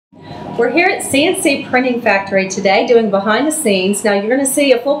We're here at C&C Printing Factory today doing behind the scenes. Now you're going to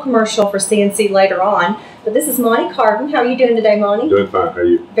see a full commercial for C&C later on, but this is Monty Carden. How are you doing today, Monty? Doing fine. How are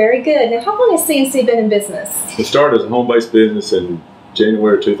you? Very good. Now how long has C&C been in business? We started as a home-based business in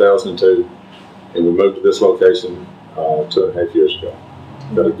January 2002, and we moved to this location 2.5 years ago.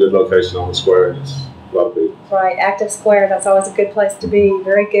 Got a good location on the square, and it's a lot of business. Right, active square, that's always a good place to be.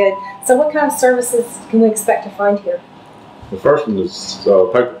 Very good. So what kind of services can we expect to find here? The first one is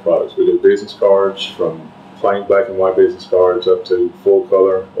paper products. We do business cards, from plain black and white business cards up to full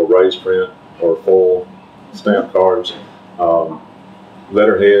color or raised print or full stamp cards,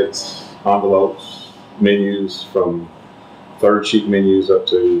 letterheads, envelopes, menus, from third sheet menus up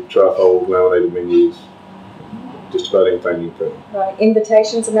to trifold laminated menus. Just about anything you can print. Right,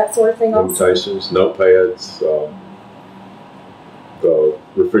 invitations and that sort of thing also? Invitations, notepads, the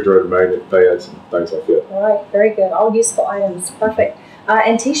refrigerator magnet pads and things like that. All right, very good. All useful items. Perfect.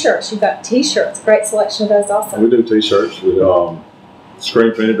 And t-shirts. You've got t-shirts. Great selection of those also. We do t-shirts with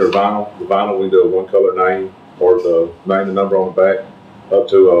screen printed or vinyl. The vinyl, we do a one-color name or the name and number on the back up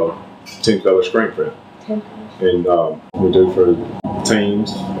to a 10-color screen print. 10 and we do for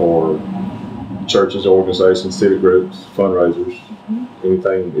teams or churches, organizations, city groups, fundraisers,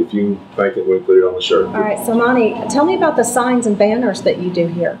 anything. If you think it, we put it on the shirt. All right, so Monty, tell me about the signs and banners that you do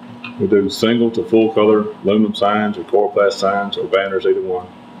here. We do single to full color aluminum signs or coroplast signs or banners, either one.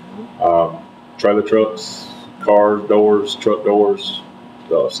 Trailer trucks, car doors, truck doors,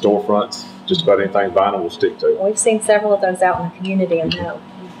 storefronts, just about anything vinyl will stick to. We've seen several of those out in the community and know.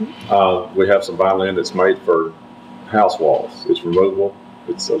 We have some vinyl in that's made for house walls. It's removable.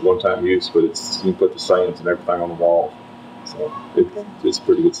 It's a one-time use, but you can put the sayings and everything on the wall. So it's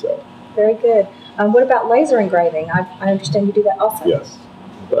pretty good stuff. Very good. What about laser engraving? I understand you do that also. Yes.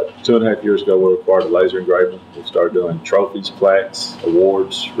 About 2.5 years ago, we acquired a laser engraver. We started doing trophies, plaques,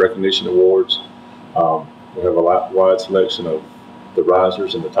 awards, recognition awards. We have a wide selection of the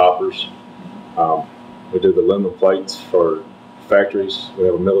risers and the toppers. We do the aluminum plates for factories. We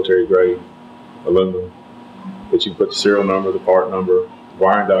have a military grade aluminum that you can put the serial number, the part number,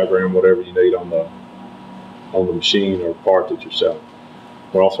 wiring diagram, whatever you need on the machine or part that you're selling.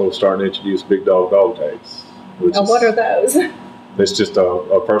 We're also starting to introduce big dog tags. Now, what are those? It's just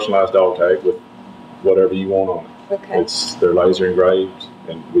a personalized dog tag with whatever you want on it. Okay. They're laser engraved,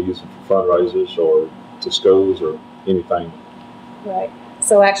 and we use them for fundraisers or to schools or anything. Right.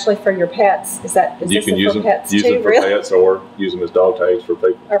 So actually, for your pets, is you can use for pets use too, them for really? pets or use them as dog tags for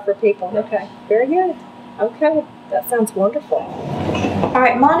people. Or for people. Okay. Very good. Okay. That sounds wonderful. All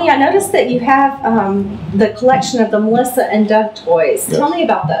right, Monty, I noticed that you have the collection of the Melissa and Doug toys. Yes. Tell me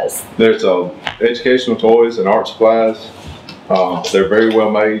about those. There's educational toys and art supplies. They're very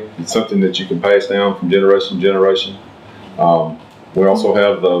well made. It's something that you can pass down from generation to generation. We also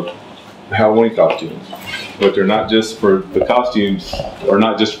have the Halloween costumes, but they're not just for the costumes, or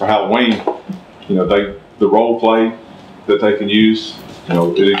not just for Halloween. You know, the role play that they can use. You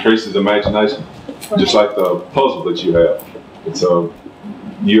know, it increases imagination. Right. Just like the puzzle that you have. It's a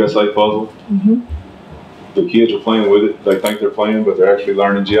USA puzzle. The kids are playing with it. They think they're playing, but they're actually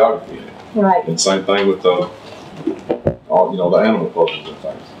learning geography in it. Right. And same thing with the animal puzzles and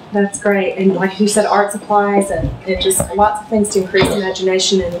things. That's great. And like you said, art supplies and just lots of things to increase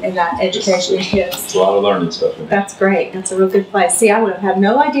imagination and that education in kids. It's a lot of learning stuff in it. That's great. That's a real good place. See, I would have had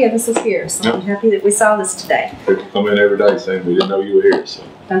no idea this was here, so I'm happy that we saw this today. People come in every day saying we didn't know you were here. So.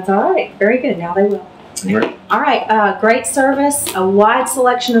 That's all right. Very good. Now they will. Right. All right. Great service. A wide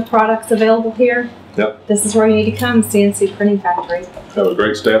selection of products available here. Yep. This is where you need to come, C&C Printing Factory. Have a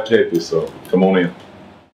great staff to help you, so come on in.